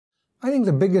I think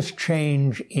the biggest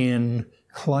change in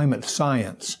climate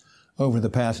science over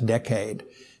the past decade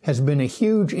has been a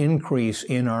huge increase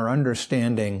in our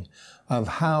understanding of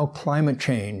how climate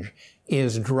change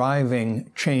is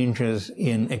driving changes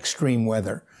in extreme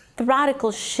weather. The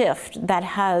radical shift that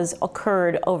has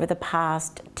occurred over the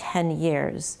past 10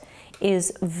 years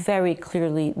is very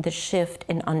clearly the shift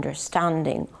in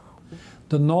understanding.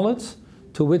 The knowledge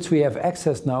to which we have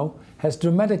access now has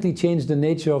dramatically changed the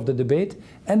nature of the debate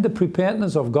and the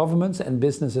preparedness of governments and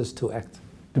businesses to act.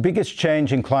 The biggest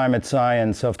change in climate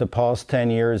science of the past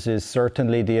 10 years is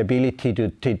certainly the ability to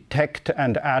detect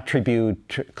and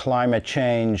attribute climate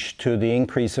change to the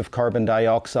increase of carbon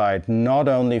dioxide, not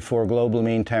only for global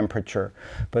mean temperature,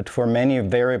 but for many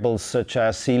variables such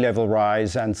as sea level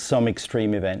rise and some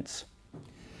extreme events.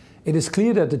 It is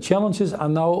clear that the challenges are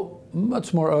now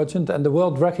much more urgent, and the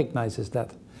world recognizes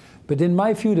that. But in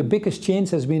my view, the biggest change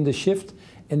has been the shift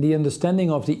in the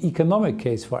understanding of the economic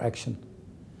case for action.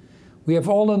 We have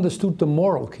all understood the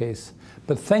moral case,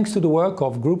 but thanks to the work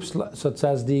of groups such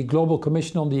as the Global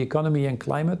Commission on the Economy and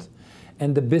Climate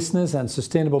and the Business and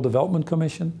Sustainable Development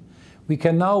Commission, we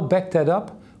can now back that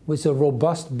up with a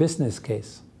robust business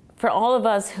case. For all of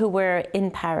us who were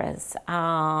in Paris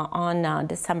on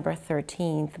December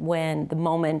 13th, when the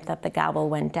moment that the gavel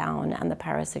went down and the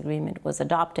Paris Agreement was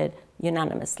adopted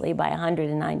unanimously by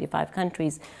 195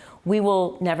 countries, we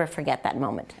will never forget that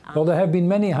moment. Well, there have been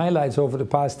many highlights over the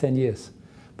past 10 years,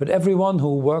 but everyone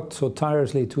who worked so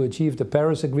tirelessly to achieve the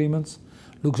Paris agreements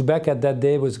looks back at that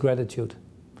day with gratitude.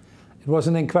 It was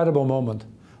an incredible moment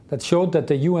that showed that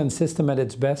the UN system at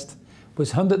its best,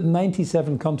 with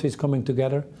 197 countries coming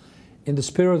together in the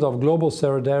spirit of global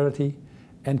solidarity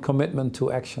and commitment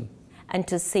to action. And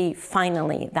to see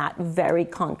finally that very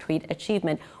concrete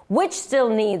achievement, which still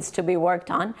needs to be worked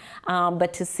on,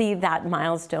 but to see that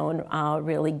milestone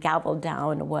really gavelled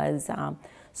down was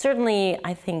certainly,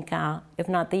 I think, if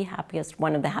not the happiest,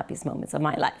 one of the happiest moments of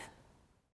my life.